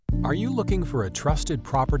Are you looking for a trusted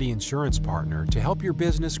property insurance partner to help your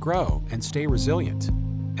business grow and stay resilient?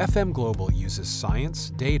 FM Global uses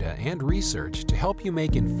science, data, and research to help you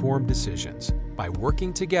make informed decisions. By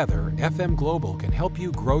working together, FM Global can help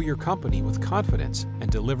you grow your company with confidence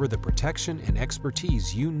and deliver the protection and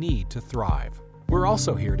expertise you need to thrive. We're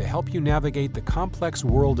also here to help you navigate the complex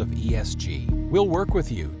world of ESG. We'll work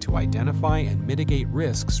with you to identify and mitigate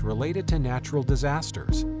risks related to natural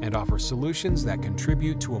disasters and offer solutions that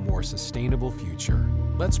contribute to a more sustainable future.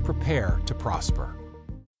 Let's prepare to prosper.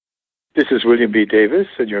 This is William B. Davis,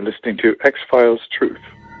 and you're listening to X-Files Truth.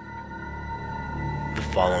 The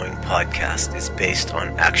following podcast is based on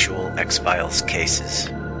actual X-Files cases.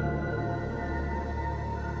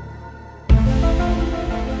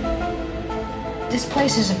 This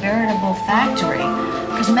place is a veritable factory.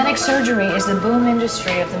 Cosmetic surgery is the boom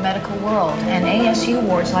industry of the medical world, and ASU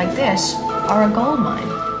wards like this are a gold mine.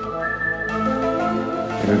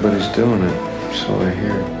 Everybody's doing it, so I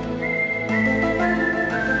hear.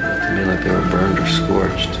 Looked to me like they were burned or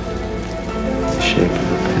scorched. The shape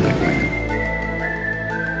of a pentagram.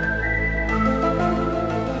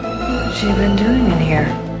 What's she been doing in here?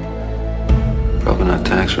 Probably not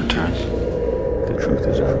tax returns. The truth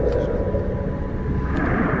is out.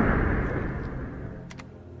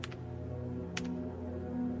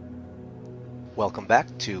 Welcome back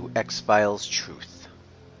to X-Files Truth.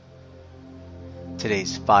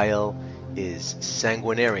 Today's file is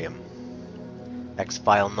Sanguinarium.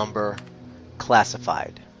 X-File number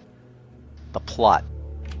classified. The plot.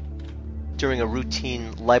 During a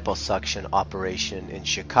routine liposuction operation in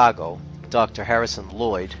Chicago, Dr. Harrison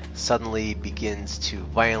Lloyd suddenly begins to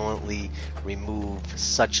violently remove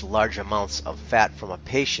such large amounts of fat from a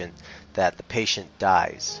patient that the patient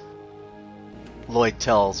dies. Lloyd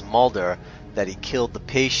tells Mulder that he killed the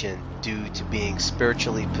patient due to being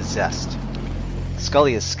spiritually possessed.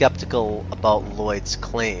 Scully is skeptical about Lloyd's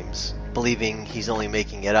claims, believing he's only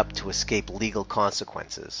making it up to escape legal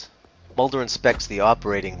consequences. Mulder inspects the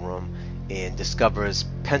operating room and discovers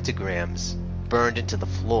pentagrams burned into the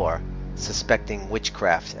floor, suspecting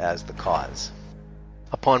witchcraft as the cause.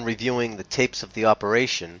 Upon reviewing the tapes of the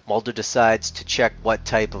operation, Mulder decides to check what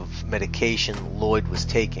type of medication Lloyd was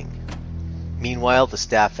taking. Meanwhile, the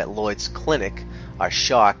staff at Lloyd's clinic are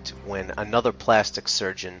shocked when another plastic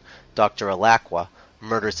surgeon, Dr. Alacqua,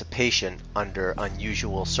 murders a patient under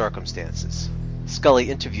unusual circumstances.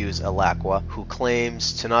 Scully interviews Alacqua, who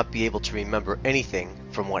claims to not be able to remember anything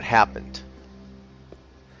from what happened.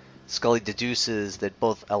 Scully deduces that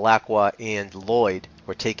both Alacqua and Lloyd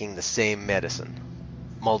were taking the same medicine.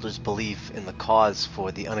 Mulder's belief in the cause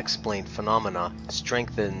for the unexplained phenomena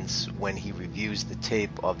strengthens when he reviews the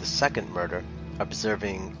tape of the second murder,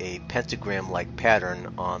 observing a pentagram-like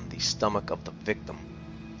pattern on the stomach of the victim.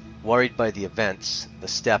 Worried by the events, the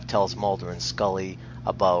staff tells Mulder and Scully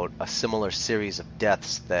about a similar series of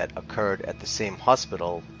deaths that occurred at the same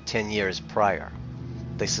hospital 10 years prior.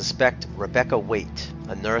 They suspect Rebecca Waite,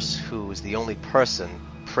 a nurse who is the only person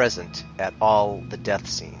present at all the death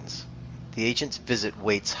scenes. The agents visit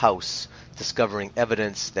Waite's house, discovering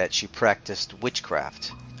evidence that she practiced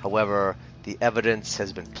witchcraft. However, the evidence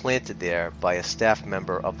has been planted there by a staff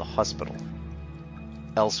member of the hospital.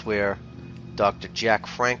 Elsewhere, Dr. Jack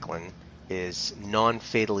Franklin is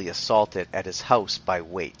non-fatally assaulted at his house by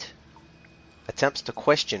Waite. Attempts to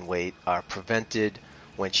question Waite are prevented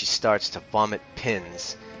when she starts to vomit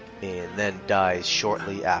pins and then dies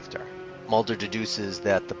shortly after. Mulder deduces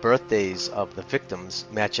that the birthdays of the victims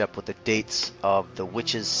match up with the dates of the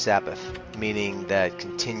witches' Sabbath, meaning that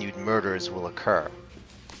continued murders will occur.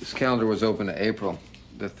 This calendar was open to April.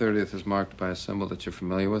 The 30th is marked by a symbol that you're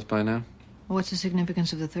familiar with by now. What's the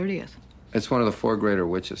significance of the 30th? It's one of the four greater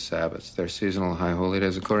witches' Sabbaths. They're seasonal high holy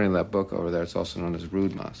days. According to that book over there, it's also known as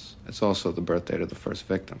Roodmas. It's also the birth date of the first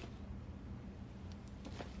victim.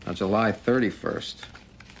 Now, July 31st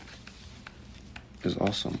is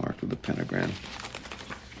also marked with a pentagram.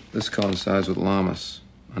 This coincides with Lammas,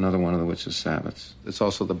 another one of the witches' Sabbaths. It's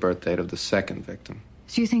also the birth date of the second victim.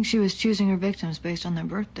 So you think she was choosing her victims based on their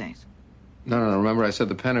birthdays? No. Remember, I said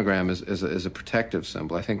the pentagram is a protective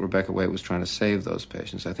symbol. I think Rebecca Waite was trying to save those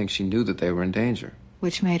patients. I think she knew that they were in danger.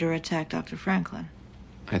 Which made her attack Dr. Franklin.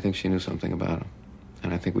 I think she knew something about him.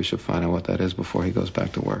 And I think we should find out what that is before he goes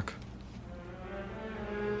back to work.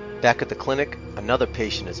 Back at the clinic, another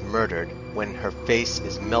patient is murdered when her face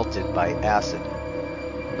is melted by acid.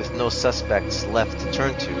 With no suspects left to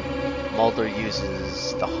turn to, Mulder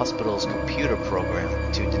uses the hospital's computer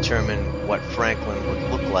program to determine what Franklin would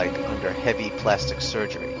look like under heavy plastic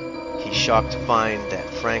surgery. He He's shocked to find that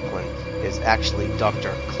Franklin is actually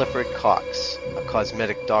Dr. Clifford Cox, a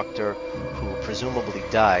cosmetic doctor who presumably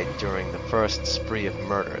died during the first spree of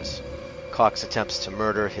murders. Cox attempts to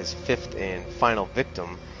murder his fifth and final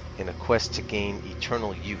victim in a quest to gain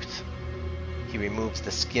eternal youth. He removes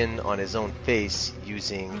the skin on his own face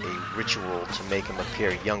using a ritual to make him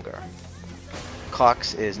appear younger.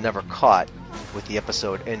 Cox is never caught, with the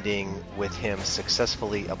episode ending with him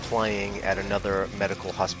successfully applying at another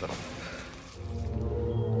medical hospital.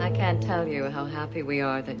 I can't tell you how happy we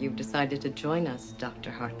are that you've decided to join us, Dr.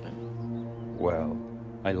 Hartman. Well,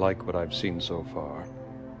 I like what I've seen so far.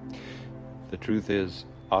 The truth is,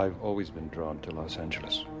 I've always been drawn to Los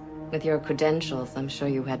Angeles. With your credentials, I'm sure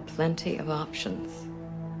you had plenty of options.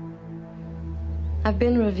 I've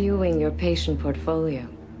been reviewing your patient portfolio.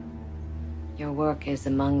 Your work is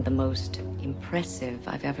among the most impressive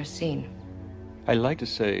I've ever seen. I like to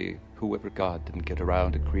say, whoever God didn't get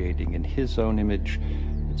around to creating in his own image,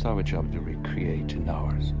 it's our job to recreate in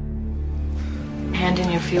ours. Hand in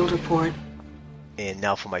your field report. And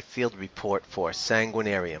now for my field report for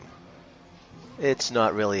Sanguinarium. It's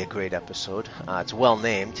not really a great episode. It's well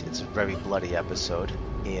named. It's a very bloody episode,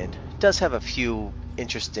 and it does have a few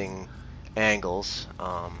interesting angles.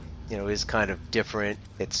 It is kind of different.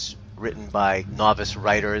 It's written by novice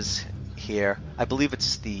writers here. I believe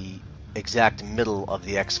it's the exact middle of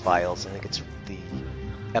the X-Files. I think it's the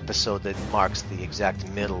episode that marks the exact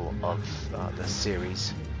middle of the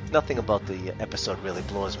series. Nothing about the episode really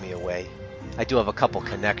blows me away. I do have a couple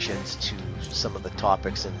connections to some of the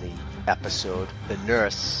topics in the episode. The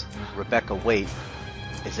nurse, Rebecca Waite,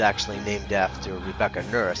 is actually named after Rebecca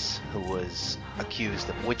Nurse, who was accused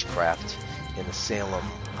of witchcraft in the Salem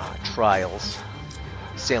trials.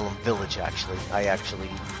 Salem Village, actually. I actually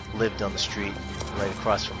lived on the street right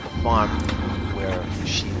across from the farm where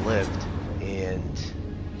she lived, and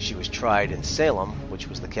she was tried in Salem, which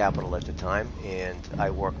was the capital at the time, and I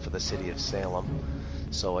worked for the city of Salem.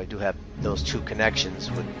 So I do have those two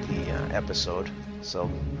connections with the episode.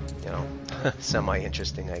 So,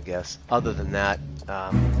 semi-interesting, I guess. Other than that,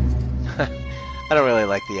 I don't really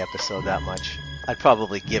like the episode that much. I'd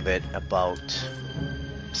probably give it about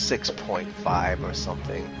 6.5 or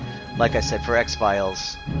something. Like I said, for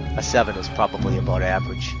X-Files, a 7 is probably about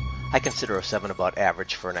average. I consider a 7 about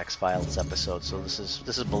average for an X-Files episode, so this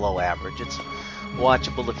is below average. It's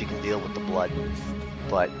watchable if you can deal with the blood,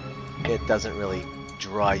 but it doesn't really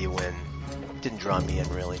draw you in. It didn't draw me in,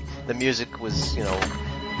 really. The music was,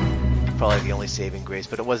 probably the only saving grace,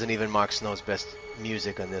 but it wasn't even Mark Snow's best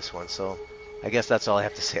music on this one, so I guess that's all I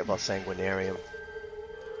have to say about Sanguinarium.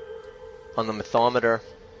 On the mythometer,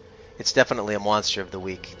 it's definitely a monster of the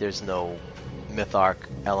week. There's no myth-arc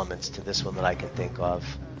elements to this one that I can think of.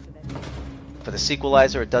 For the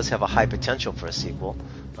sequelizer, it does have a high potential for a sequel.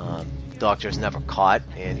 Doctor's never caught,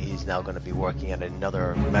 and he's now going to be working at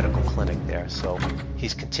another medical clinic there, so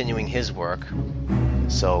he's continuing his work,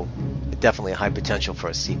 so definitely a high potential for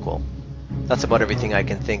a sequel. That's about everything I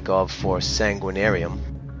can think of for Sanguinarium.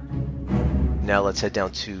 Now let's head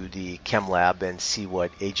down to the chem lab and see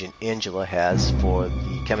what Agent Angela has for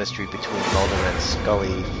the chemistry between Mulder and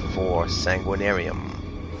Scully for Sanguinarium.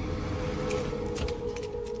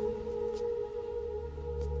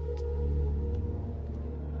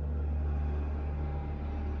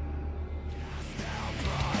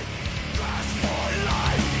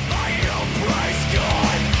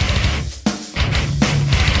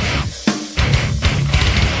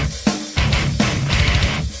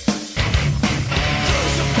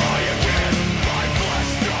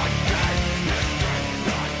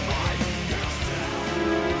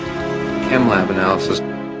 Chem lab analysis.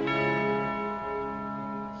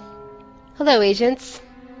 Hello, agents.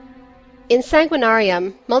 In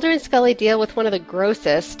Sanguinarium, Mulder and Scully deal with one of the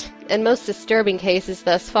grossest and most disturbing cases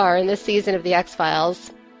thus far in this season of the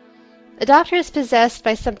X-Files. A doctor is possessed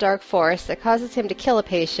by some dark force that causes him to kill a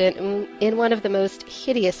patient in one of the most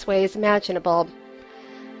hideous ways imaginable.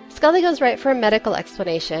 Scully goes right for a medical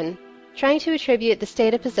explanation, trying to attribute the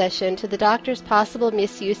state of possession to the doctor's possible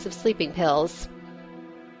misuse of sleeping pills.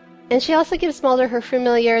 And she also gives Mulder her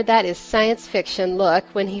familiar, that is science fiction look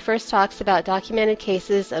when he first talks about documented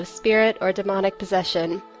cases of spirit or demonic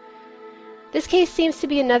possession. This case seems to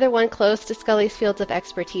be another one close to Scully's fields of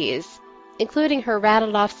expertise, including her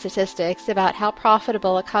rattled-off statistics about how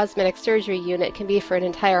profitable a cosmetic surgery unit can be for an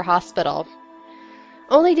entire hospital.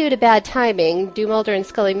 Only due to bad timing do Mulder and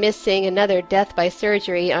Scully miss seeing another death by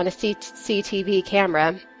surgery on a CCTV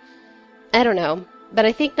camera. I don't know. But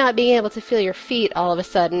I think not being able to feel your feet all of a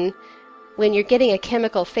sudden when you're getting a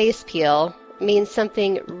chemical face peel means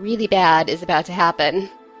something really bad is about to happen.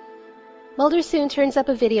 Mulder soon turns up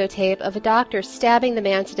a videotape of a doctor stabbing the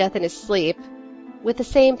man to death in his sleep, with the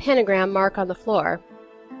same pentagram mark on the floor.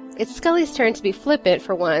 It's Scully's turn to be flippant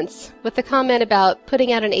for once, with the comment about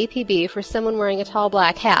putting out an APB for someone wearing a tall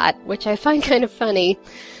black hat, which I find kind of funny.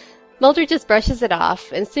 Mulder just brushes it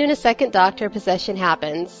off, and soon a second doctor possession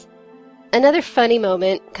happens. Another funny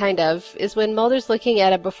moment, kind of, is when Mulder's looking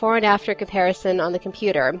at a before and after comparison on the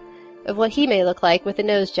computer of what he may look like with a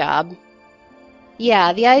nose job.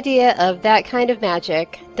 Yeah, the idea of that kind of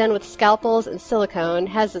magic, done with scalpels and silicone,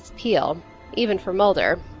 has its appeal, even for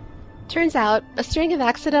Mulder. Turns out, a string of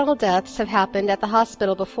accidental deaths have happened at the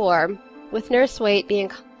hospital before, with nurse Waite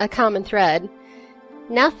being a common thread.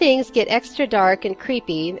 Now things get extra dark and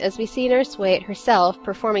creepy as we see Nurse Waite herself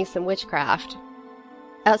performing some witchcraft.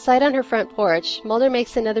 Outside on her front porch, Mulder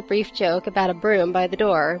makes another brief joke about a broom by the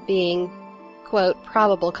door being, quote,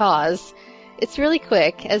 probable cause. It's really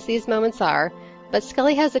quick, as these moments are, but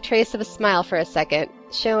Scully has a trace of a smile for a second,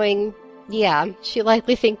 showing, yeah, she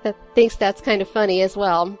likely thinks that's kind of funny as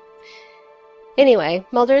well. Anyway,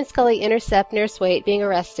 Mulder and Scully intercept Nurse Waite being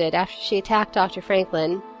arrested after she attacked Dr.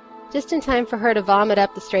 Franklin, just in time for her to vomit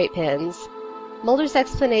up the straight pins. Mulder's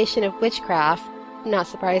explanation of witchcraft, not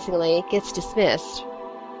surprisingly, gets dismissed,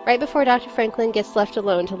 right before Dr. Franklin gets left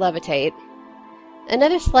alone to levitate.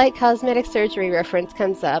 Another slight cosmetic surgery reference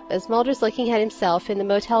comes up as Mulder's looking at himself in the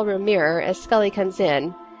motel room mirror as Scully comes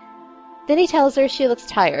in. Then he tells her she looks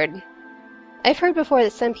tired. I've heard before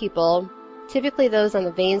that some people, typically those on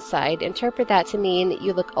the vain side, interpret that to mean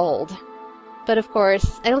you look old. But of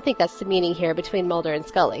course, I don't think that's the meaning here between Mulder and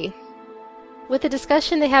Scully. With the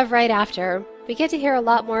discussion they have right after, we get to hear a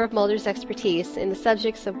lot more of Mulder's expertise in the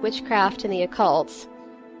subjects of witchcraft and the occult,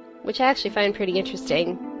 which I actually find pretty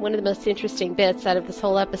interesting, one of the most interesting bits out of this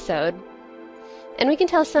whole episode. And we can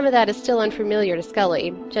tell some of that is still unfamiliar to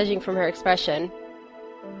Scully, judging from her expression.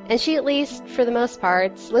 And she, at least, for the most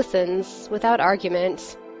part, listens without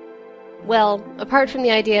argument. Well, apart from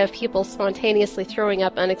the idea of people spontaneously throwing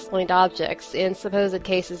up unexplained objects in supposed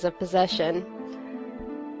cases of possession.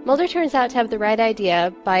 Mulder turns out to have the right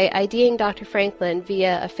idea by IDing Dr. Franklin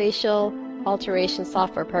via a facial alteration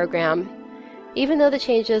software program, even though the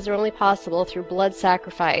changes are only possible through blood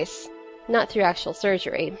sacrifice, not through actual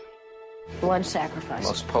surgery. Blood sacrifice.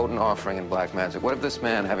 Most potent offering in black magic. What if this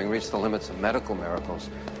man, having reached the limits of medical miracles,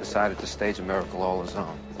 decided to stage a miracle all his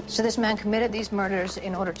own? So this man committed these murders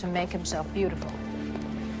in order to make himself beautiful.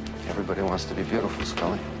 Everybody wants to be beautiful,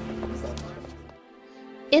 Scully.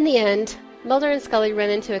 In the end, Mulder and Scully run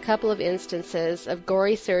into a couple of instances of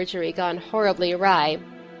gory surgery gone horribly awry,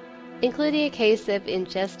 including a case of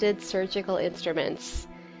ingested surgical instruments,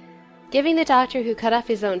 giving the doctor who cut off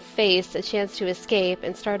his own face a chance to escape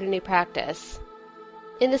and start a new practice.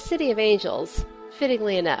 In the City of Angels,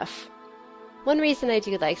 fittingly enough. One reason I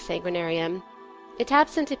do like Sanguinarium, it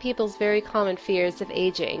taps into people's very common fears of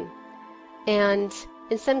aging, and,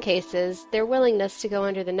 in some cases, their willingness to go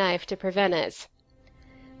under the knife to prevent it.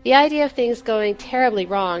 The idea of things going terribly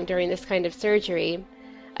wrong during this kind of surgery,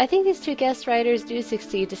 I think these two guest writers do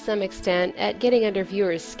succeed to some extent at getting under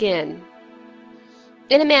viewers' skin.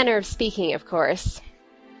 In a manner of speaking, of course.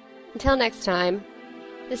 Until next time,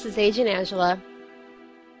 this is Agent Angela.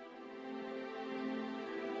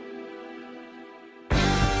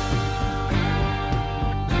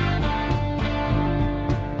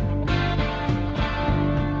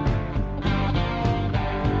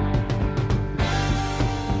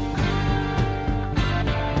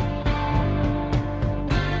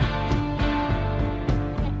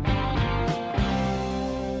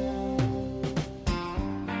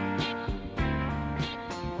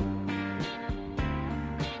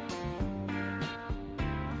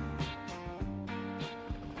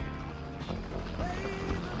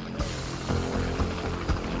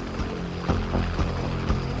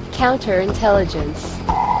 Counterintelligence.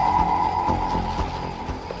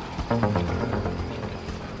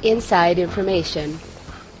 Inside information.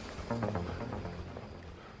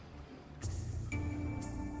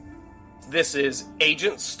 This is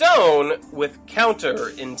Agent Stone with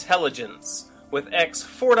Counterintelligence with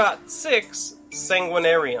X4.6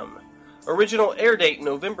 Sanguinarium. Original air date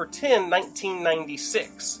November 10,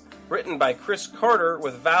 1996. Written by Chris Carter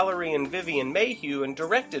with Valerie and Vivian Mayhew and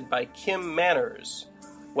directed by Kim Manners.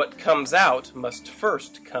 What comes out must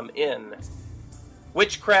first come in.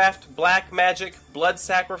 Witchcraft, black magic, blood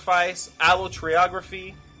sacrifice,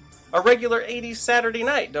 allotriography. A regular 80s Saturday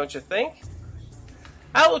night, don't you think?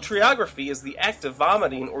 Allotriography is the act of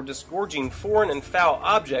vomiting or disgorging foreign and foul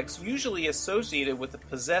objects usually associated with a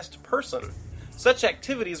possessed person. Such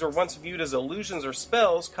activities were once viewed as illusions or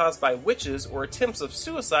spells caused by witches or attempts of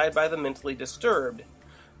suicide by the mentally disturbed.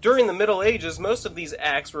 During the Middle Ages, most of these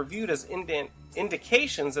acts were viewed as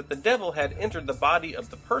indications that the devil had entered the body of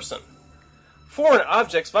the person. Foreign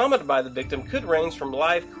objects vomited by the victim could range from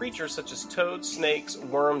live creatures such as toads, snakes,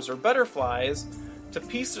 worms, or butterflies, to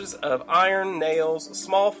pieces of iron, nails,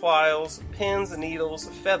 small files, pins, needles,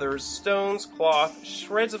 feathers, stones, cloth,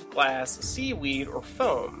 shreds of glass, seaweed, or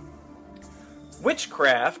foam.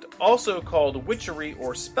 Witchcraft, also called witchery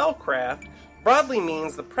or spellcraft, broadly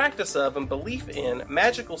means the practice of and belief in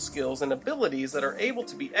magical skills and abilities that are able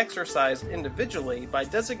to be exercised individually by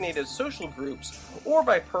designated social groups or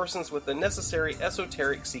by persons with the necessary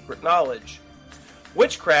esoteric secret knowledge.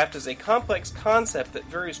 Witchcraft is a complex concept that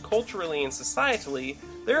varies culturally and societally,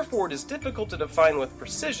 therefore it is difficult to define with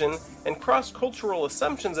precision, and cross-cultural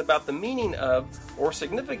assumptions about the meaning of or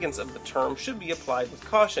significance of the term should be applied with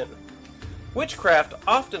caution. Witchcraft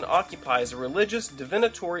often occupies a religious,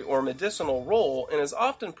 divinatory, or medicinal role and is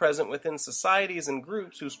often present within societies and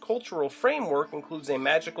groups whose cultural framework includes a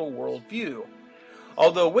magical worldview.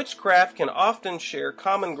 Although witchcraft can often share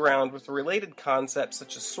common ground with related concepts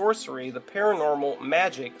such as sorcery, the paranormal,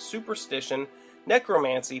 magic, superstition,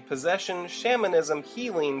 necromancy, possession, shamanism,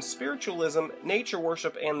 healing, spiritualism, nature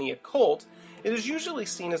worship, and the occult, it is usually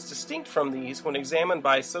seen as distinct from these when examined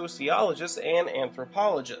by sociologists and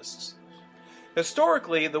anthropologists.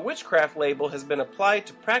 Historically, the witchcraft label has been applied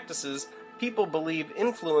to practices people believe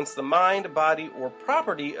influence the mind, body, or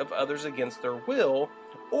property of others against their will,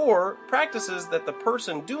 or practices that the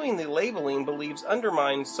person doing the labeling believes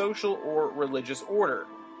undermine social or religious order.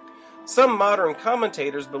 Some modern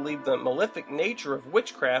commentators believe the malefic nature of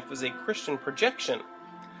witchcraft is a Christian projection.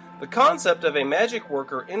 The concept of a magic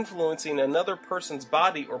worker influencing another person's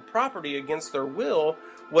body or property against their will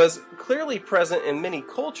was clearly present in many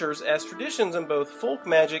cultures, as traditions in both folk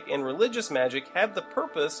magic and religious magic have the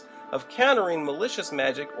purpose of countering malicious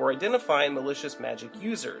magic or identifying malicious magic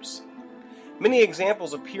users. Many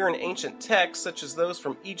examples appear in ancient texts, such as those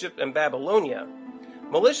from Egypt and Babylonia.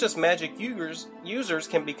 Malicious magic users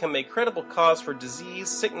can become a credible cause for disease,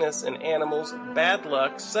 sickness in animals, bad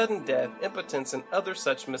luck, sudden death, impotence, and other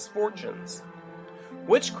such misfortunes.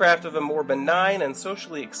 Witchcraft of a more benign and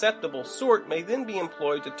socially acceptable sort may then be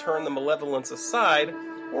employed to turn the malevolence aside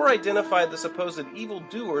or identify the supposed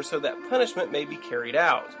evildoer so that punishment may be carried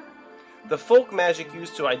out. The folk magic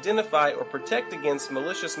used to identify or protect against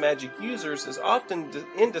malicious magic users is often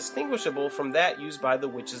indistinguishable from that used by the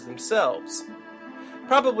witches themselves.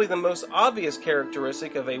 Probably the most obvious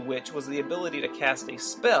characteristic of a witch was the ability to cast a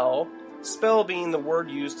spell, spell being the word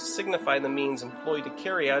used to signify the means employed to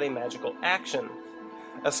carry out a magical action.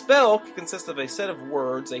 A spell could consist of a set of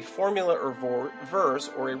words, a formula or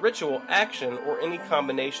verse, or a ritual action, or any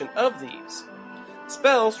combination of these.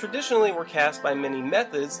 Spells traditionally were cast by many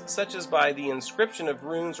methods, such as by the inscription of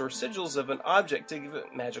runes or sigils of an object to give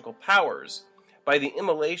it magical powers, by the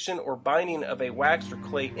immolation or binding of a wax or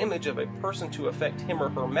clay image of a person to affect him or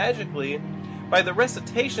her magically, by the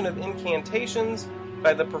recitation of incantations,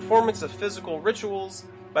 by the performance of physical rituals,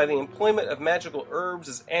 by the employment of magical herbs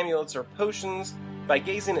as amulets or potions, by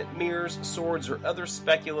gazing at mirrors, swords, or other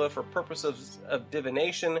specula for purposes of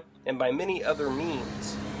divination, and by many other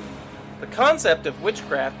means. The concept of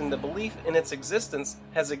witchcraft and the belief in its existence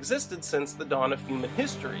has existed since the dawn of human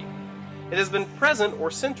history. It has been present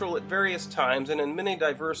or central at various times and in many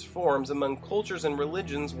diverse forms among cultures and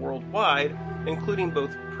religions worldwide, including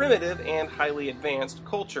both primitive and highly advanced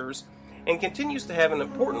cultures, and continues to have an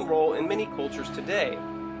important role in many cultures today.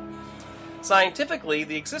 Scientifically,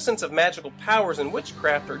 the existence of magical powers in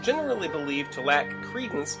witchcraft are generally believed to lack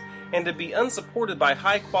credence and to be unsupported by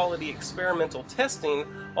high-quality experimental testing,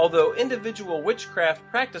 although individual witchcraft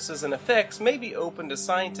practices and effects may be open to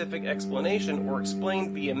scientific explanation or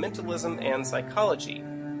explained via mentalism and psychology.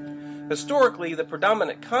 Historically, the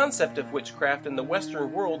predominant concept of witchcraft in the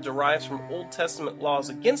Western world derives from Old Testament laws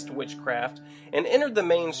against witchcraft and entered the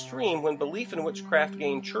mainstream when belief in witchcraft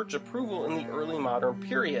gained church approval in the early modern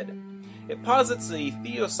period. It posits a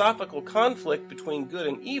theosophical conflict between good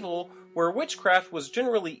and evil, where witchcraft was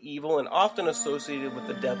generally evil and often associated with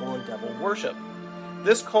the devil and devil worship.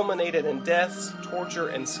 This culminated in deaths, torture,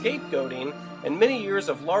 and scapegoating, and many years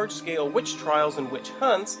of large-scale witch trials and witch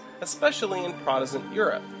hunts, especially in Protestant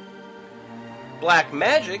Europe. Black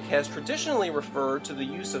magic has traditionally referred to the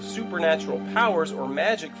use of supernatural powers or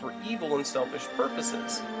magic for evil and selfish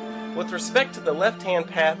purposes. With respect to the left-hand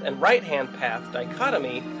path and right-hand path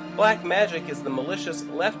dichotomy, black magic is the malicious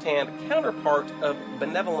left-hand counterpart of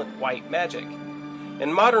benevolent white magic.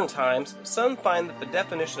 In modern times, some find that the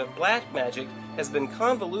definition of black magic has been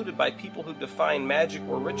convoluted by people who define magic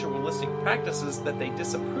or ritualistic practices that they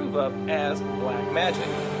disapprove of as black magic.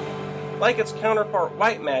 Like its counterpart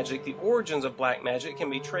white magic, the origins of black magic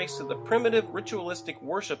can be traced to the primitive ritualistic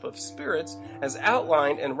worship of spirits as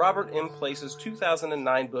outlined in Robert M. Place's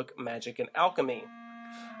 2009 book Magic and Alchemy.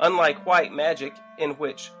 Unlike white magic, in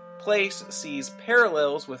which Place sees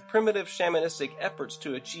parallels with primitive shamanistic efforts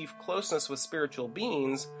to achieve closeness with spiritual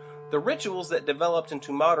beings, the rituals that developed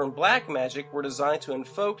into modern black magic were designed to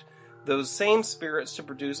invoke those same spirits to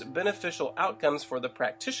produce beneficial outcomes for the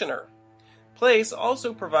practitioner. Place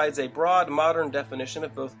also provides a broad modern definition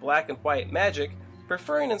of both black and white magic,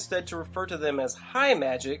 preferring instead to refer to them as high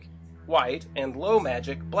magic, white, and low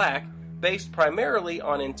magic, black, based primarily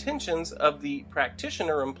on intentions of the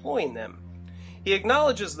practitioner employing them. He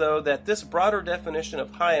acknowledges, though, that this broader definition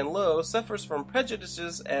of high and low suffers from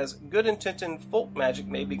prejudices, as good-intentioned folk magic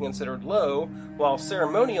may be considered low, while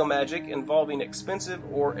ceremonial magic involving expensive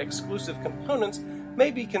or exclusive components may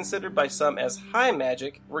be considered by some as high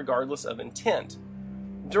magic, regardless of intent.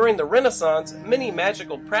 During the Renaissance, many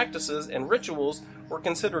magical practices and rituals were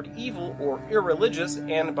considered evil or irreligious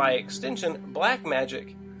and, by extension, black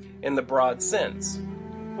magic in the broad sense.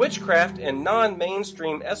 Witchcraft and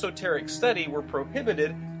non-mainstream esoteric study were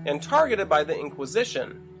prohibited and targeted by the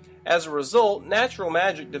Inquisition. As a result, natural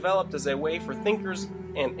magic developed as a way for thinkers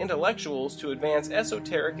and intellectuals to advance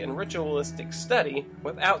esoteric and ritualistic study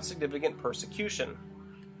without significant persecution.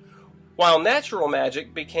 While natural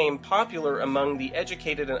magic became popular among the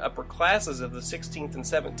educated and upper classes of the 16th and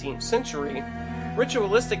 17th century,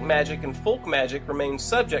 ritualistic magic and folk magic remained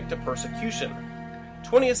subject to persecution.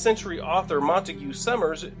 20th century author Montague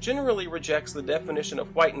Summers generally rejects the definition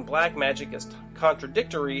of white and black magic as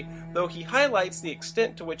contradictory, though he highlights the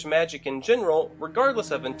extent to which magic in general,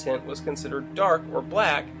 regardless of intent, was considered dark or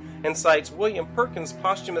black, and cites William Perkins'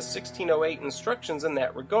 posthumous 1608 instructions in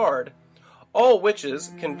that regard. All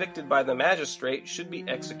witches, convicted by the magistrate, should be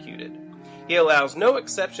executed. He allows no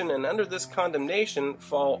exception, and under this condemnation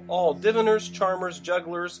fall all diviners, charmers,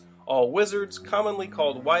 jugglers, all wizards, commonly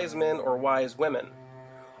called wise men or wise women.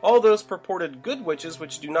 All those purported good witches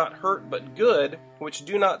which do not hurt but good, which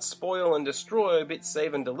do not spoil and destroy but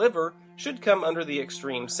save and deliver, should come under the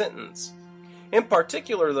extreme sentence. In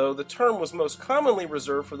particular, though, the term was most commonly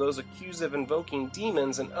reserved for those accused of invoking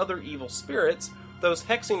demons and other evil spirits, those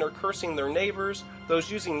hexing or cursing their neighbors, those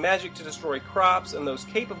using magic to destroy crops, and those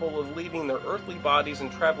capable of leaving their earthly bodies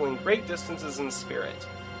and traveling great distances in spirit.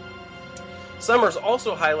 Summers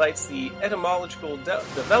also highlights the etymological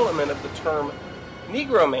development of the term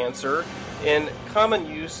Negromancer in common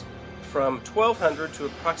use from 1200 to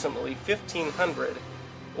approximately 1500,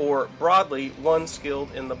 or broadly, one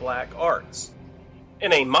skilled in the black arts.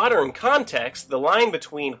 In a modern context, the line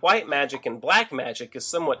between white magic and black magic is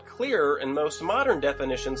somewhat clearer, and most modern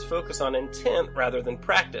definitions focus on intent rather than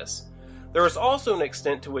practice. There is also an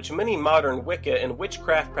extent to which many modern Wicca and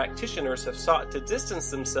witchcraft practitioners have sought to distance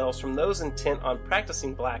themselves from those intent on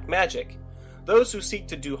practicing black magic. Those who seek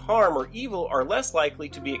to do harm or evil are less likely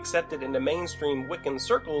to be accepted into mainstream Wiccan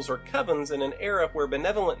circles or covens in an era where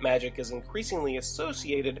benevolent magic is increasingly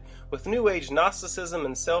associated with New Age Gnosticism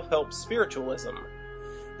and self-help spiritualism.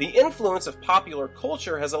 The influence of popular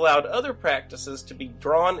culture has allowed other practices to be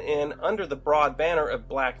drawn in under the broad banner of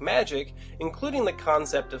black magic, including the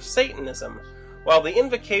concept of Satanism. While the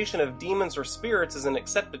invocation of demons or spirits is an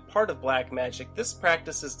accepted part of black magic, this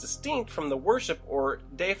practice is distinct from the worship or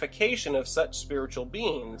deification of such spiritual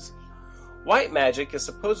beings. White magic is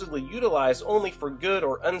supposedly utilized only for good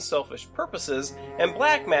or unselfish purposes, and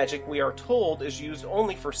black magic, we are told, is used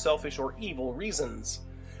only for selfish or evil reasons.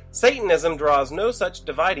 Satanism draws no such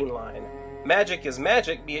dividing line. Magic is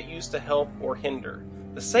magic, be it used to help or hinder.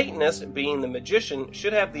 The Satanist, being the magician,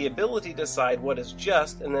 should have the ability to decide what is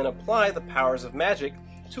just and then apply the powers of magic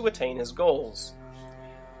to attain his goals.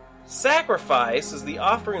 Sacrifice is the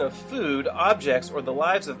offering of food, objects, or the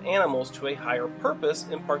lives of animals to a higher purpose,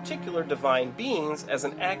 in particular divine beings, as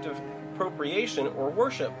an act of appropriation or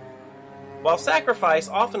worship. While sacrifice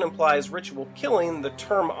often implies ritual killing, the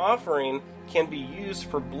term offering can be used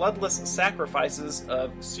for bloodless sacrifices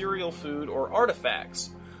of cereal food or artifacts.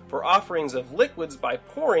 For offerings of liquids by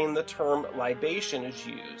pouring, the term libation is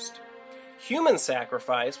used. Human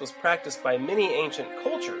sacrifice was practiced by many ancient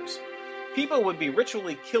cultures. People would be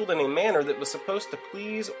ritually killed in a manner that was supposed to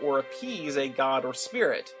please or appease a god or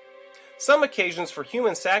spirit. Some occasions for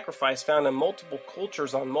human sacrifice found in multiple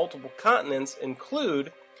cultures on multiple continents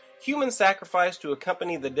include human sacrifice to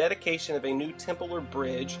accompany the dedication of a new temple or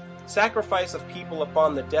bridge, sacrifice of people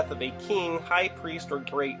upon the death of a king, high priest, or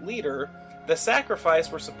great leader. The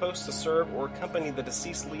sacrifice were supposed to serve or accompany the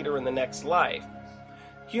deceased leader in the next life.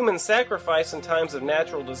 Human sacrifice in times of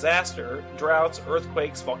natural disaster, droughts,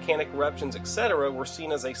 earthquakes, volcanic eruptions, etc., were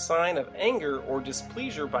seen as a sign of anger or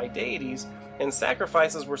displeasure by deities, and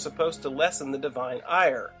sacrifices were supposed to lessen the divine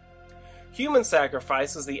ire. Human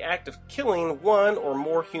sacrifice is the act of killing one or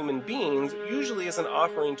more human beings, usually as an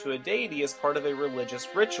offering to a deity as part of a religious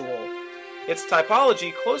ritual. Its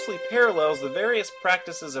typology closely parallels the various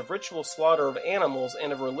practices of ritual slaughter of animals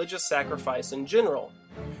and of religious sacrifice in general.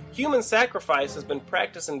 Human sacrifice has been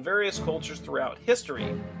practiced in various cultures throughout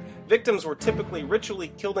history. Victims were typically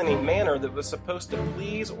ritually killed in a manner that was supposed to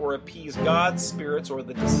please or appease gods, spirits, or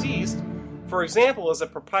the deceased, for example, as a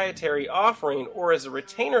propitiatory offering or as a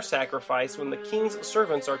retainer sacrifice when the king's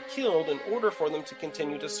servants are killed in order for them to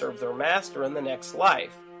continue to serve their master in the next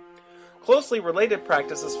life. Closely related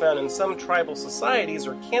practices found in some tribal societies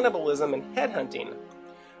are cannibalism and headhunting.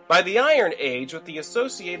 By the Iron Age, with the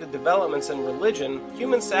associated developments in religion,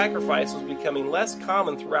 human sacrifice was becoming less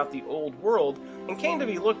common throughout the Old World and came to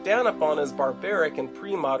be looked down upon as barbaric in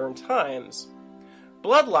pre-modern times.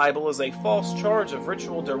 Blood libel is a false charge of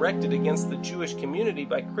ritual directed against the Jewish community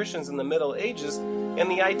by Christians in the Middle Ages,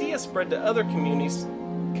 and the idea spread to other communities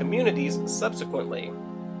subsequently.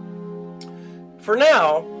 For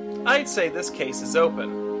now, I'd say this case is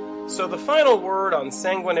open. So the final word on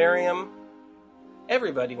Sanguinarium: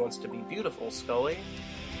 everybody wants to be beautiful, Scully.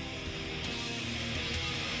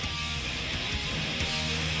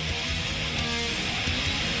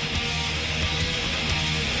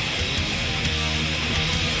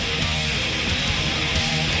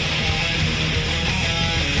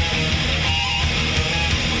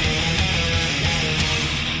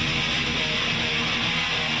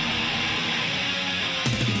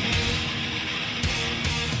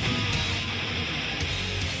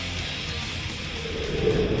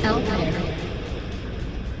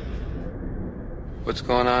 What's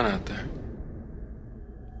going on out there?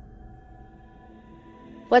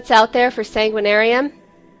 What's out there for Sanguinarium?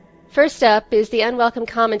 First up is the Unwelcome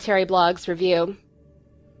Commentary blog's review.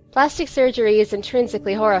 Plastic surgery is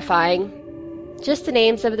intrinsically horrifying. Just the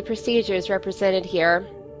names of the procedures represented here,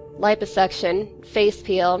 liposuction, face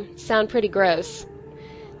peel, sound pretty gross.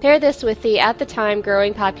 Pair this with the at the time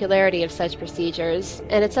growing popularity of such procedures,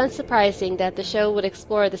 and it's unsurprising that the show would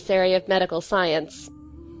explore this area of medical science,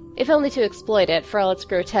 if only to exploit it for all its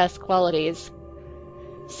grotesque qualities.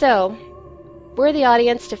 So, we're the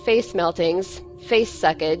audience to face meltings, face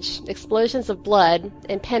suckage, explosions of blood,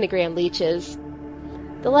 and pentagram leeches.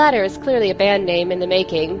 The latter is clearly a band name in the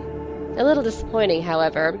making. A little disappointing,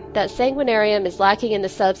 however, that Sanguinarium is lacking in the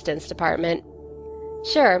substance department.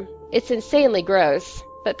 Sure, it's insanely gross,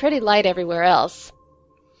 but pretty light everywhere else.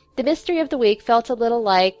 The mystery of the week felt a little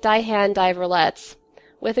like die-hand-die roulettes,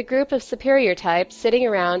 with a group of superior types sitting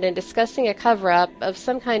around and discussing a cover-up of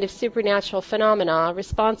some kind of supernatural phenomena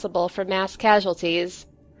responsible for mass casualties,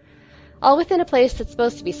 all within a place that's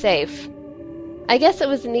supposed to be safe. I guess it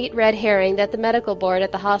was a neat red herring that the medical board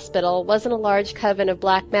at the hospital wasn't a large coven of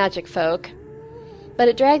black magic folk, but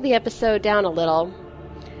it dragged the episode down a little.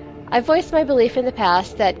 I've voiced my belief in the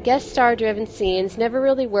past that guest star-driven scenes never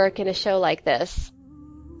really work in a show like this,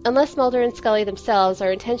 unless Mulder and Scully themselves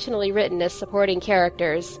are intentionally written as supporting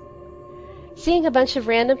characters. Seeing a bunch of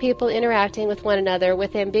random people interacting with one another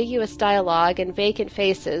with ambiguous dialogue and vacant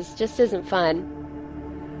faces just isn't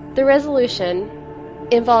fun. The resolution,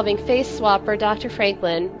 involving face swapper Dr.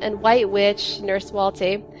 Franklin and White Witch Nurse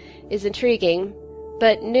Walty, is intriguing,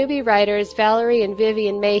 but newbie writers Valerie and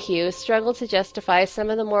Vivian Mayhew struggle to justify some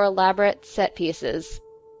of the more elaborate set pieces.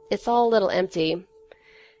 It's all a little empty.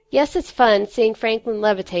 Yes, it's fun seeing Franklin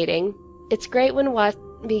levitating. It's great when Watt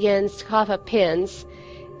begins to cough up pins,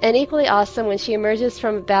 and equally awesome when she emerges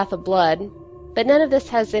from a bath of blood, but none of this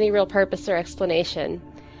has any real purpose or explanation.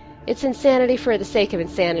 It's insanity for the sake of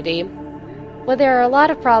insanity. While there are a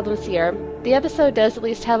lot of problems here, the episode does at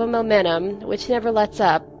least have a momentum, which never lets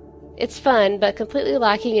up. It's fun, but completely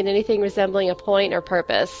lacking in anything resembling a point or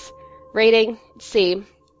purpose. Rating, C.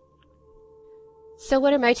 So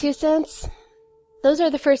what are my 2 cents? Those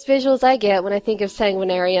are the first visuals I get when I think of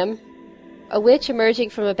Sanguinarium. A witch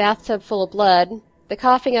emerging from a bathtub full of blood, the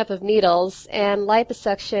coughing up of needles, and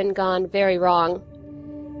liposuction gone very wrong.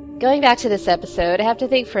 Going back to this episode, I have to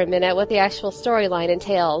think for a minute what the actual storyline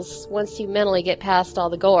entails, once you mentally get past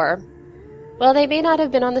all the gore. While they may not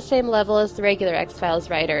have been on the same level as the regular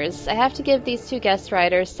X-Files writers, I have to give these 2 guest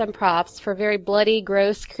writers some props for very bloody,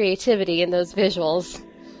 gross creativity in those visuals.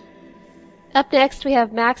 Up next, we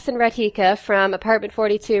have Max and Radhika from Apartment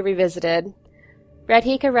 42 Revisited.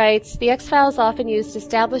 Radhika writes, "The X-Files often used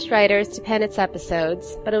established writers to pen its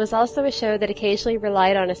episodes, but it was also a show that occasionally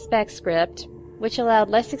relied on a spec script, which allowed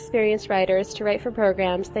less experienced writers to write for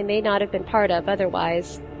programs they may not have been part of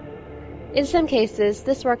otherwise. In some cases,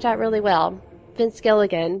 this worked out really well. Vince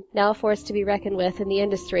Gilligan, now a force to be reckoned with in the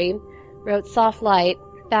industry, wrote Soft Light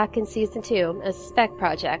back in Season 2 as a spec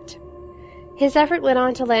project. His effort went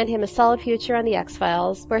on to land him a solid future on The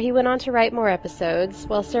X-Files, where he went on to write more episodes,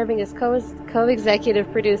 while serving as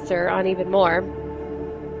co-executive producer on even more.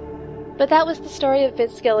 But that was the story of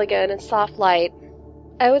Vince Gilligan and Soft Light.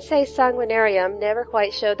 I would say Sanguinarium never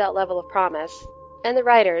quite showed that level of promise. And the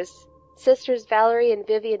writers, sisters Valerie and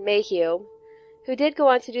Vivian Mayhew, who did go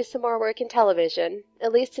on to do some more work in television,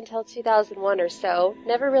 at least until 2001 or so,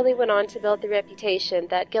 never really went on to build the reputation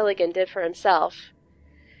that Gilligan did for himself.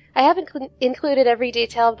 I haven't included every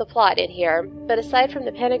detail of the plot in here, but aside from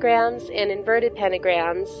the pentagrams and inverted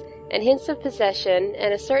pentagrams, and hints of possession,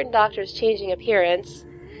 and a certain doctor's changing appearance,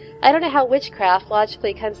 I don't know how witchcraft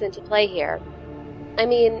logically comes into play here. I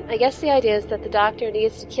mean, I guess the idea is that the doctor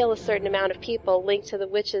needs to kill a certain amount of people linked to the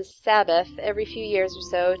witch's Sabbath every few years or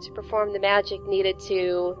so to perform the magic needed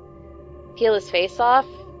to peel his face off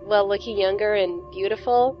while looking younger and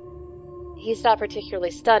beautiful. He's not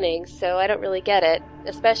particularly stunning, so I don't really get it,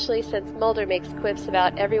 especially since Mulder makes quips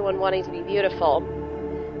about everyone wanting to be beautiful.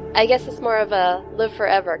 I guess it's more of a live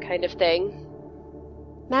forever kind of thing.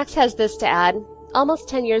 Max has this to add. Almost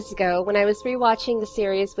 10 years ago, when I was rewatching the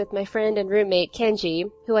series with my friend and roommate Kenji,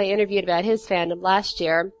 who I interviewed about his fandom last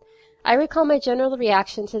year, I recall my general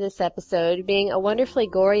reaction to this episode being a wonderfully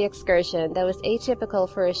gory excursion that was atypical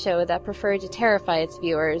for a show that preferred to terrify its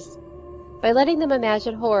viewers, by letting them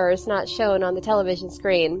imagine horrors not shown on the television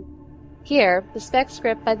screen. Here, the spec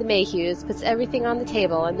script by the Mayhews puts everything on the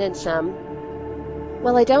table and then some.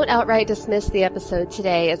 While I don't outright dismiss the episode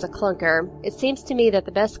today as a clunker, it seems to me that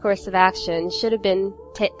the best course of action should have been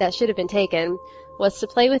taken was to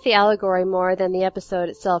play with the allegory more than the episode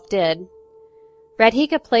itself did.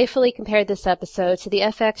 Radhika playfully compared this episode to the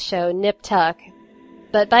FX show Nip Tuck,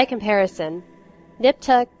 but by comparison, Nip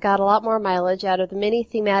Tuck got a lot more mileage out of the many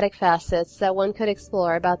thematic facets that one could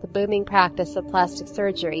explore about the booming practice of plastic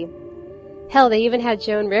surgery. Hell, they even had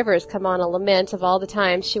Joan Rivers come on a lament of all the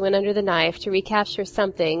times she went under the knife to recapture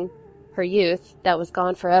something, her youth, that was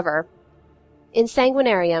gone forever. In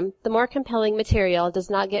Sanguinarium, the more compelling material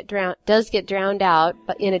does get drowned out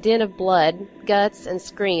in a din of blood, guts, and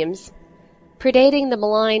screams. Predating the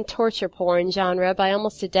malign torture porn genre by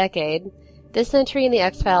almost a decade, this entry in the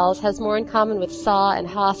X-Files has more in common with Saw and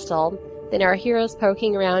Hostel than our heroes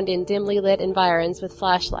poking around in dimly lit environs with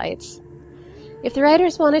flashlights. If the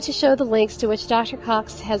writers wanted to show the lengths to which Dr.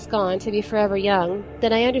 Cox has gone to be forever young,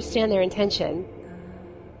 then I understand their intention.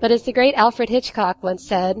 But as the great Alfred Hitchcock once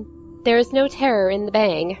said, there is no terror in the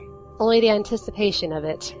bang, only the anticipation of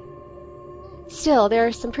it. Still, there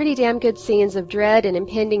are some pretty damn good scenes of dread and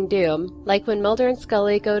impending doom, like when Mulder and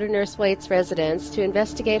Scully go to Nurse Waite's residence to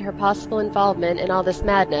investigate her possible involvement in all this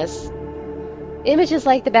madness. Images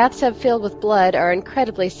like the bathtub filled with blood are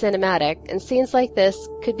incredibly cinematic, and scenes like this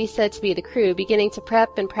could be said to be the crew beginning to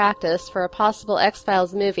prep and practice for a possible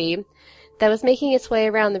X-Files movie that was making its way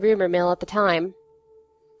around the rumor mill at the time.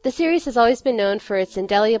 The series has always been known for its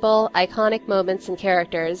indelible, iconic moments and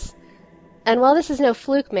characters. And while this is no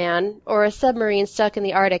fluke man, or a submarine stuck in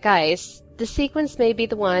the Arctic ice, the sequence may be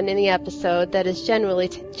the one in the episode that is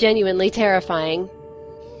genuinely terrifying.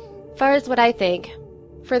 Far as what I think,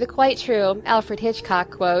 for the quite true Alfred Hitchcock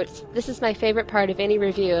quote, this is my favorite part of any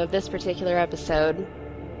review of this particular episode.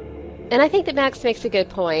 And I think that Max makes a good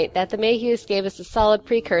point, that the Mayhews gave us a solid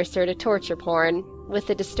precursor to torture porn, with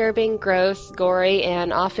the disturbing, gross, gory,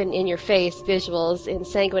 and often in-your-face visuals in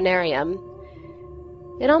Sanguinarium.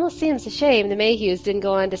 It almost seems a shame the Mayhews didn't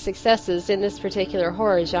go on to successes in this particular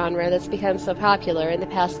horror genre that's become so popular in the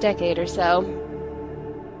past decade or so.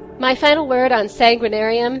 My final word on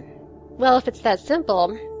Sanguinarium? Well, if it's that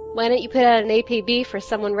simple, why don't you put out an APB for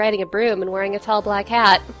someone riding a broom and wearing a tall black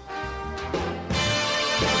hat?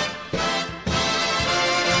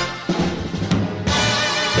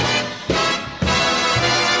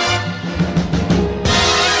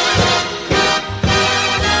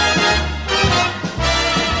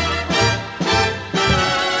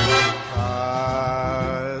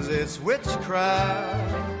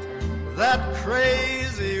 Witchcraft, that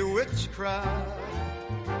crazy witchcraft.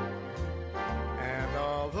 And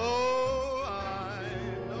although I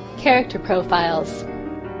know... Character profiles.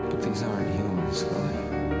 But these aren't humans,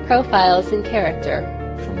 Scully. Profiles in character.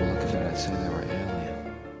 From the look of it, I'd say they were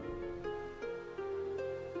alien.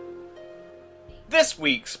 This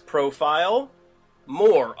week's profile,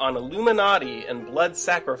 more on Illuminati and blood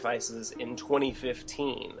sacrifices in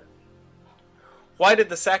 2015. Why did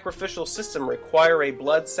the sacrificial system require a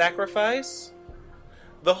blood sacrifice?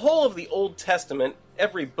 The whole of the Old Testament,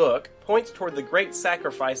 every book, points toward the great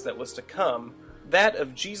sacrifice that was to come, that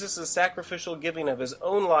of Jesus' sacrificial giving of his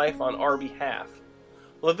own life on our behalf.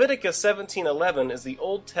 Leviticus 17:11 is the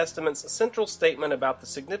Old Testament's central statement about the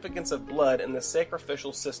significance of blood in the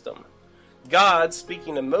sacrificial system. God,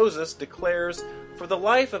 speaking to Moses, declares, "For the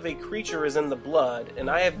life of a creature is in the blood,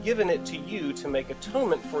 and I have given it to you to make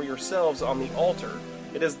atonement for yourselves on the altar.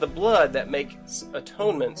 It is the blood that makes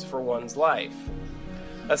atonements for one's life."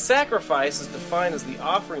 A sacrifice is defined as the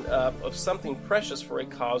offering up of something precious for a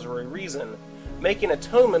cause or a reason. Making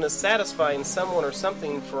atonement is satisfying someone or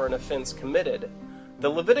something for an offense committed. The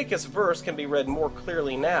Leviticus verse can be read more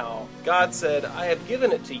clearly now. God said, "I have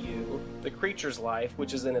given it to you, the creature's life,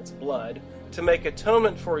 which is in its blood, to make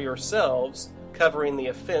atonement for yourselves, covering the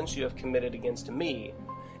offense you have committed against me."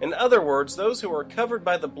 In other words, those who are covered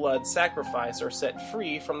by the blood sacrifice are set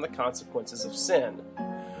free from the consequences of sin.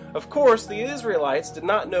 Of course, the Israelites did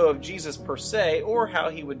not know of Jesus per se, or how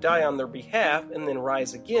he would die on their behalf and then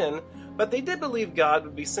rise again, but they did believe God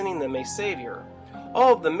would be sending them a Savior.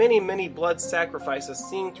 All of the many blood sacrifices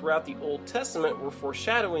seen throughout the Old Testament were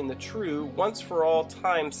foreshadowing the true,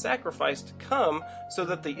 once-for-all-time sacrifice to come, so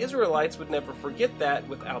that the Israelites would never forget that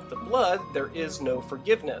without the blood, there is no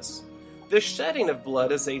forgiveness. This shedding of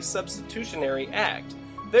blood is a substitutionary act.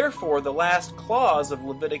 Therefore, the last clause of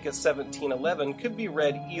Leviticus 17:11 could be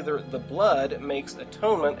read either "the blood makes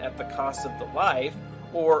atonement at the cost of the life,"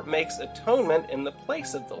 or "makes atonement in the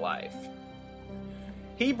place of the life."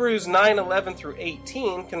 Hebrews 9:11 through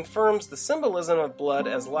 18 confirms the symbolism of blood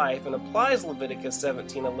as life and applies Leviticus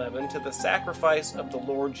 17:11 to the sacrifice of the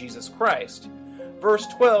Lord Jesus Christ. Verse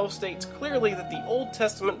 12 states clearly that the Old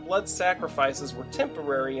Testament blood sacrifices were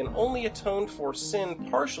temporary and only atoned for sin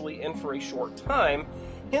partially and for a short time,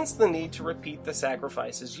 hence the need to repeat the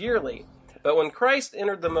sacrifices yearly. But when Christ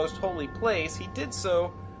entered the most holy place, he did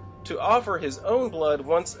so to offer his own blood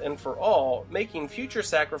once and for all, making future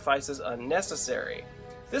sacrifices unnecessary.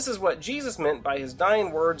 This is what Jesus meant by his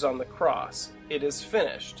dying words on the cross: "It is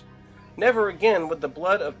finished." Never again would the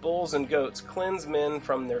blood of bulls and goats cleanse men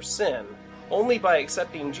from their sin. Only by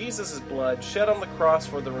accepting Jesus' blood shed on the cross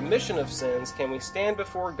for the remission of sins can we stand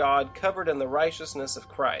before God covered in the righteousness of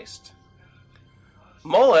Christ.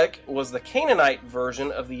 Moloch was the Canaanite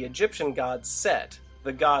version of the Egyptian god Set.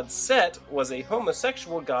 The god Set was a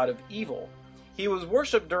homosexual god of evil. He was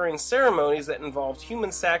worshipped during ceremonies that involved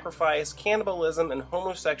human sacrifice, cannibalism, and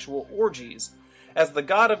homosexual orgies. As the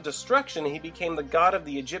god of destruction, he became the god of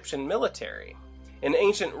the Egyptian military. In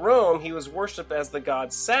ancient Rome, he was worshipped as the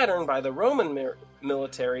god Saturn by the Roman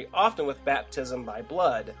military, often with baptism by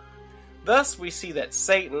blood. Thus, we see that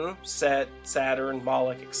Satan, Set, Saturn,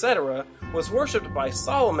 Moloch, etc., was worshipped by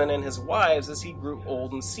Solomon and his wives as he grew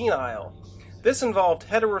old and senile. This involved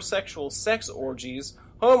heterosexual sex orgies,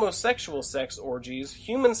 homosexual sex orgies,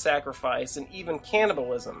 human sacrifice, and even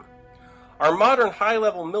cannibalism. Our modern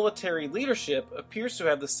high-level military leadership appears to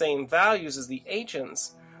have the same values as the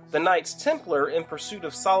ancients. The Knights Templar, in pursuit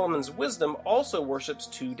of Solomon's wisdom, also worships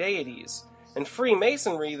two deities. In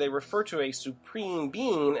Freemasonry, they refer to a supreme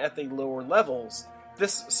being at the lower levels.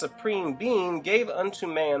 This supreme being gave unto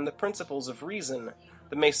man the principles of reason.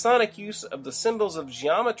 The Masonic use of the symbols of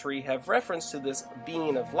geometry have reference to this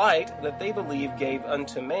being of light that they believe gave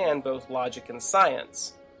unto man both logic and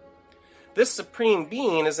science. This supreme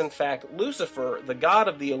being is in fact Lucifer, the god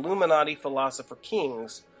of the Illuminati philosopher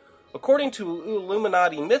kings. According to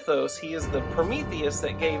Illuminati mythos, he is the Prometheus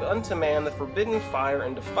that gave unto man the forbidden fire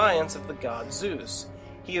in defiance of the god Zeus.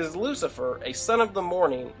 He is Lucifer, a son of the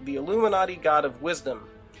morning, the Illuminati god of wisdom.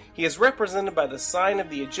 He is represented by the sign of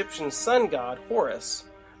the Egyptian sun god Horus,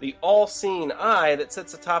 the all-seeing eye that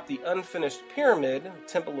sits atop the unfinished pyramid,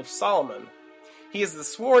 Temple of Solomon. He is the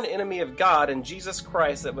sworn enemy of God and Jesus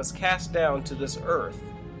Christ that was cast down to this earth.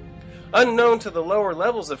 Unknown to the lower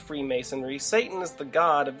levels of Freemasonry, Satan is the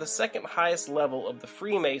god of the second highest level of the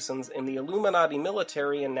Freemasons in the Illuminati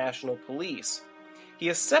military and national police. He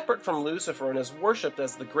is separate from Lucifer and is worshipped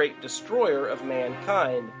as the great destroyer of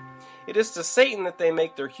mankind. It is to Satan that they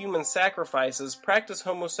make their human sacrifices, practice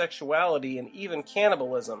homosexuality, and even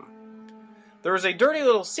cannibalism. There is a dirty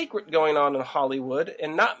little secret going on in Hollywood,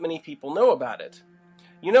 and not many people know about it.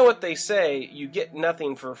 You know what they say, you get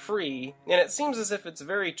nothing for free, and it seems as if it's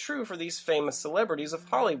very true for these famous celebrities of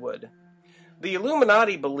Hollywood. The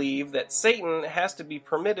Illuminati believe that Satan has to be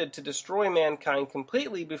permitted to destroy mankind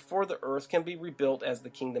completely before the earth can be rebuilt as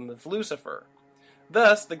the kingdom of Lucifer.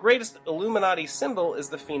 Thus, the greatest Illuminati symbol is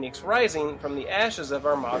the phoenix rising from the ashes of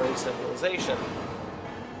our modern civilization.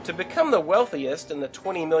 To become the wealthiest in the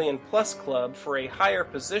 20 million plus club for a higher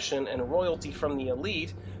position and royalty from the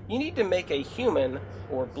elite, you need to make a human,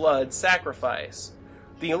 or blood, sacrifice.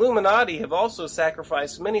 The Illuminati have also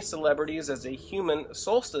sacrificed many celebrities as a human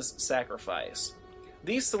solstice sacrifice.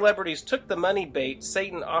 These celebrities took the money bait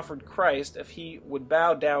Satan offered Christ if he would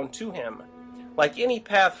bow down to him. Like any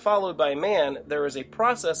path followed by man, there is a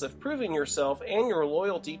process of proving yourself and your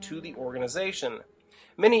loyalty to the organization.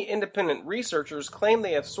 Many independent researchers claim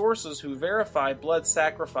they have sources who verify blood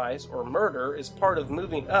sacrifice or murder is part of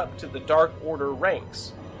moving up to the Dark Order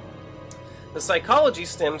ranks. The psychology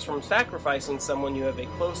stems from sacrificing someone you have a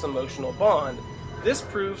close emotional bond. This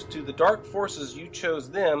proves to the dark forces you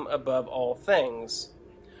chose them above all things.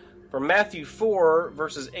 From Matthew 4,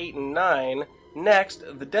 verses 8 and 9, next,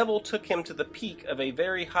 the devil took him to the peak of a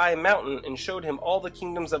very high mountain and showed him all the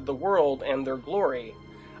kingdoms of the world and their glory.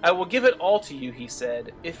 I will give it all to you, he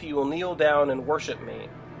said, if you will kneel down and worship me.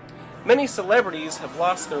 Many celebrities have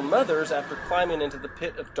lost their mothers after climbing into the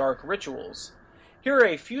pit of dark rituals. Here are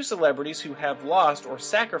a few celebrities who have lost or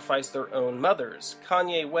sacrificed their own mothers: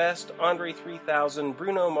 Kanye West, Andre 3000,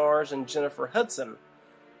 Bruno Mars, and Jennifer Hudson.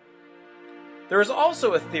 There is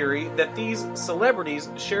also a theory that these celebrities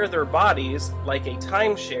share their bodies, like a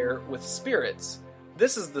timeshare, with spirits.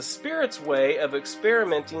 This is the spirit's way of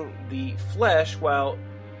experimenting the flesh while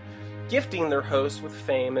gifting their host with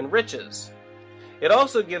fame and riches. It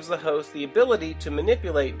also gives the host the ability to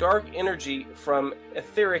manipulate dark energy from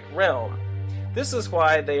etheric realm. This is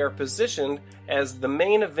why they are positioned as the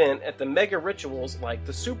main event at the mega rituals like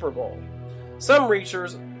the Super Bowl. Some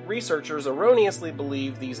researchers erroneously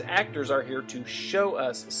believe these actors are here to show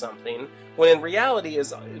us something, when in reality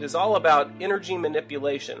it is all about energy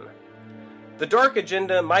manipulation. The dark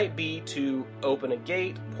agenda might be to open a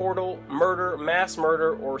gate, portal, murder, mass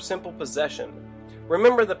murder, or simple possession.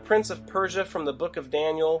 Remember the Prince of Persia from the Book of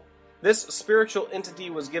Daniel? This spiritual entity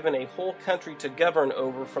was given a whole country to govern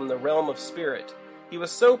over from the realm of spirit. He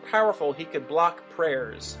was so powerful he could block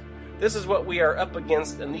prayers. This is what we are up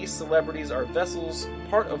against, and these celebrities are vessels,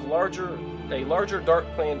 part of a larger dark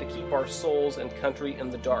plan to keep our souls and country in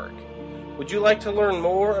the dark. Would you like to learn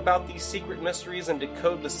more about these secret mysteries and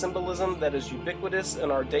decode the symbolism that is ubiquitous in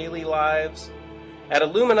our daily lives? At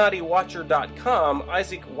IlluminatiWatcher.com,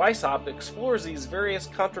 Isaac Weishaupt explores these various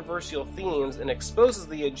controversial themes and exposes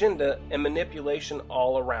the agenda and manipulation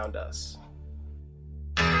all around us.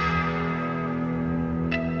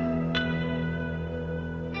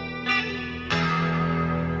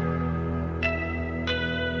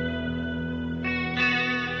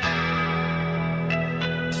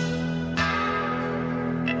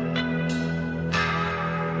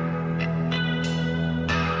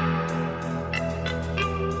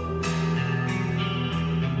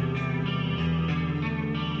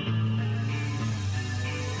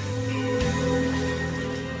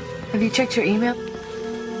 Have you checked your email?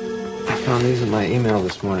 I found these in my email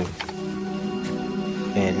this morning.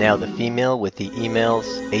 And now the female with the emails,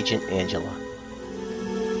 Agent Angela.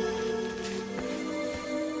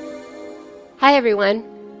 Hi everyone.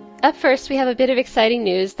 Up first, we have a bit of exciting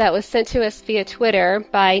news that was sent to us via Twitter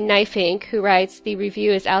by Knife Inc., who writes the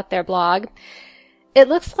Review is Out There blog. It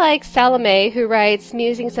looks like Salome, who writes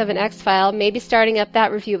Musings of an X-File, may be starting up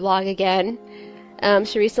that review blog again.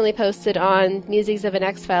 She recently posted on Musings of an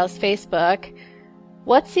X-Files Facebook,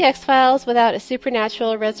 "What's the X-Files without a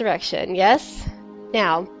supernatural resurrection, yes?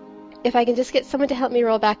 Now, if I can just get someone to help me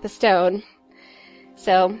roll back the stone."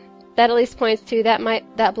 So, that at least points to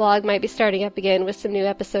that blog might be starting up again with some new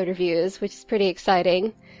episode reviews, which is pretty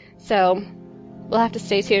exciting. So, we'll have to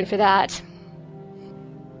stay tuned for that.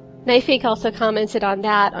 Knife Inc. also commented on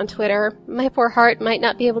that on Twitter. "My poor heart might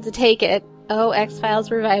not be able to take it. Oh,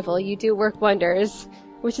 X-Files Revival, you do work wonders,"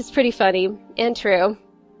 which is pretty funny and true.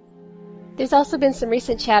 There's also been some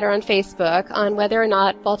recent chatter on Facebook on whether or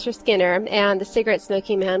not Walter Skinner and the cigarette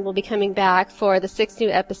smoking man will be coming back for the 6 new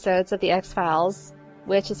episodes of the X-Files,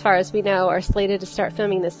 which, as far as we know, are slated to start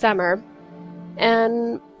filming this summer.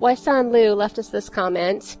 And Waisan Liu left us this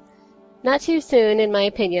comment: "Not too soon, in my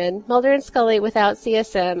opinion. Mulder and Scully without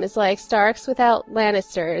CSM is like Starks without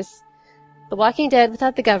Lannisters, The Walking Dead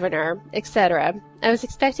without the Governor, etc. I was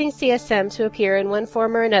expecting CSM to appear in one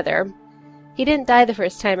form or another. He didn't die the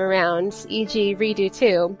first time around, e.g. Redo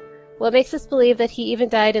 2. What makes us believe that he even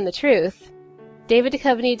died in the truth? David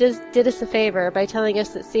Duchovny did us a favor by telling us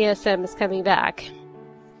that CSM is coming back."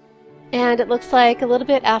 And it looks like a little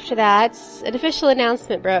bit after that, an official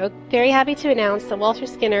announcement broke. "Very happy to announce that Walter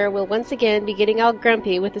Skinner will once again be getting all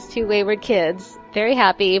grumpy with his 2 wayward kids. Very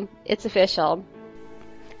happy. It's official."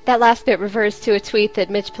 That last bit refers to a tweet that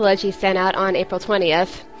Mitch Pileggi sent out on April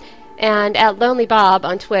 20th. And at Lonely Bob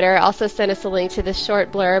on Twitter also sent us a link to this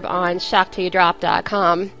short blurb on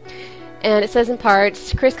shocktillyouDrop.com. And it says in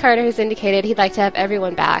parts, Chris Carter has indicated he'd like to have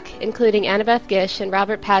everyone back, including Annabeth Gish and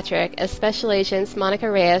Robert Patrick as Special Agents Monica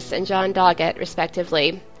Reyes and John Doggett,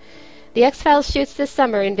 respectively. The X-Files shoots this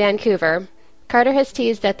summer in Vancouver. Carter has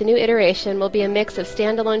teased that the new iteration will be a mix of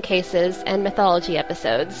standalone cases and mythology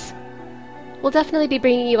episodes. We'll definitely be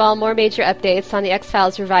bringing you all more major updates on the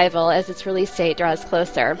X-Files revival as its release date draws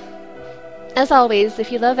closer. As always,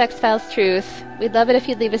 if you love X-Files Truth, we'd love it if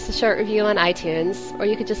you'd leave us a short review on iTunes, or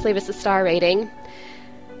you could just leave us a star rating.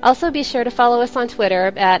 Also, be sure to follow us on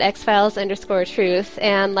Twitter at xfiles_truth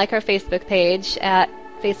and like our Facebook page at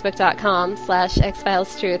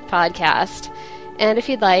facebook.com/xfilestruthpodcast. And if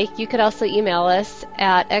you'd like, you could also email us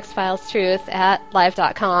at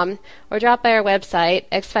xfilestruth@live.com or drop by our website,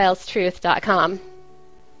 xfilestruth.com.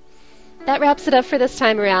 That wraps it up for this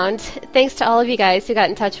time around. Thanks to all of you guys who got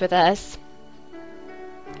in touch with us.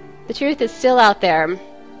 The truth is still out there,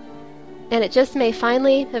 and it just may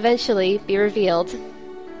finally, eventually, be revealed.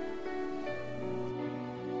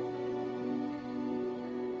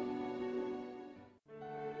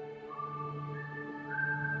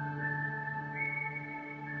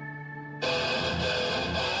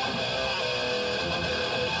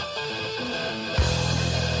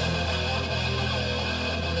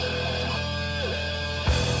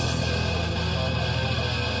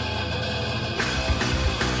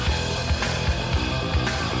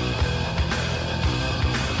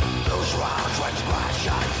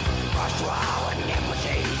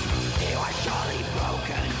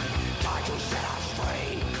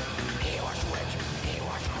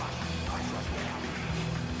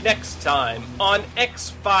 Next time on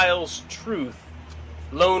X-Files Truth,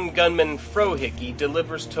 lone gunman Frohickey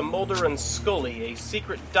delivers to Mulder and Scully a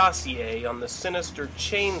secret dossier on the sinister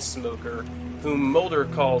chain smoker whom Mulder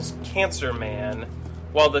calls Cancer Man,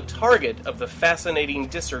 while the target of the fascinating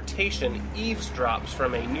dissertation eavesdrops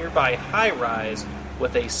from a nearby high-rise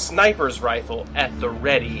with a sniper's rifle at the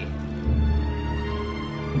ready.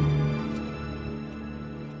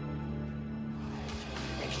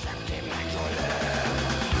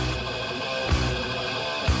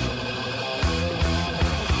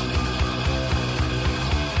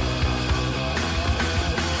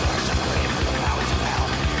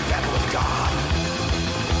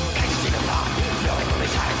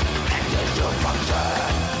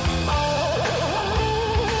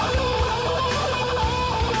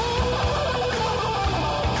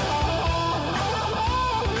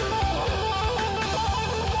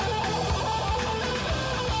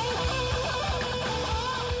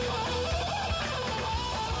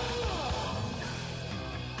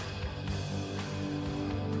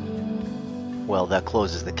 Well, that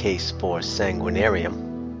closes the case for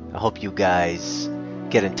Sanguinarium. I hope you guys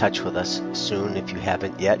get in touch with us soon if you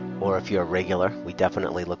haven't yet, or if you're a regular. We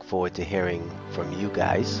definitely look forward to hearing from you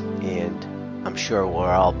guys, and I'm sure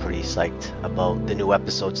we're all pretty psyched about the new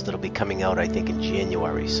episodes that'll be coming out, I think, in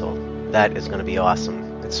January, so that is going to be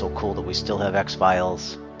awesome. It's so cool that we still have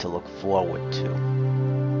X-Files to look forward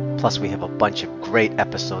to. Plus, we have a bunch of great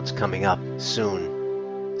episodes coming up soon.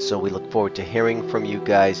 So we look forward to hearing from you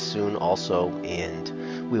guys soon also,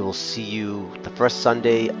 and we will see you the first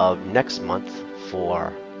Sunday of next month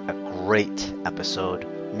for a great episode,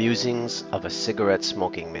 Musings of a Cigarette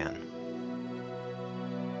Smoking Man.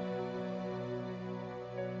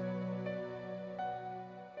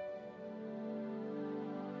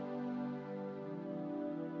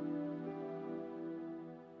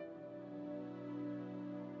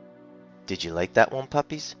 Did you like that one,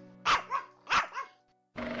 puppies?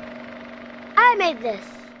 I made this.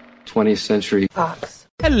 20th Century Fox.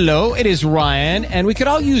 Hello, it is Ryan, and we could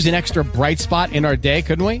all use an extra bright spot in our day,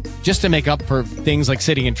 couldn't we? Just to make up for things like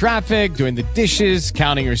sitting in traffic, doing the dishes,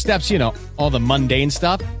 counting your steps, you know, all the mundane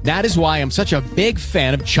stuff. That is why I'm such a big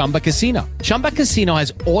fan of Chumba Casino. Chumba Casino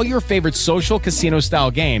has all your favorite social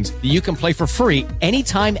casino-style games that you can play for free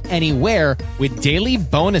anytime, anywhere with daily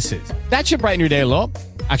bonuses. That should brighten your day a little.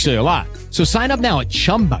 Actually, a lot. So sign up now at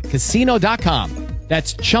ChumbaCasino.com.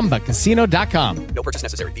 That's ChumbaCasino.com. No purchase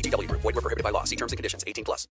necessary. VGW Group. Void where prohibited by law. See terms and conditions. 18+.